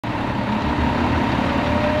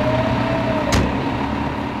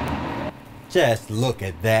Just look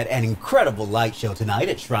at that, an incredible light show tonight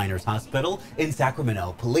at Shriners Hospital in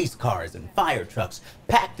Sacramento. Police cars and fire trucks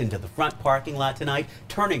packed into the front parking lot tonight,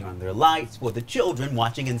 turning on their lights for the children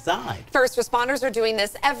watching inside. First responders are doing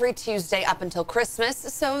this every Tuesday up until Christmas,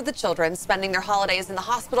 so the children spending their holidays in the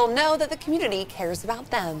hospital know that the community cares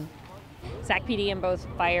about them. Sac PD and both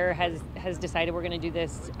fire has decided we're going to do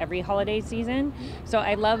this every holiday season. So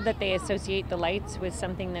I love that they associate the lights with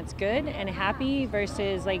something that's good and happy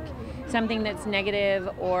versus like something that's negative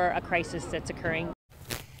or a crisis that's occurring.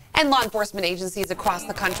 And law enforcement agencies across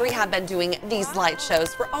the country have been doing these light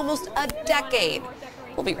shows for almost a decade.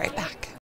 We'll be right back.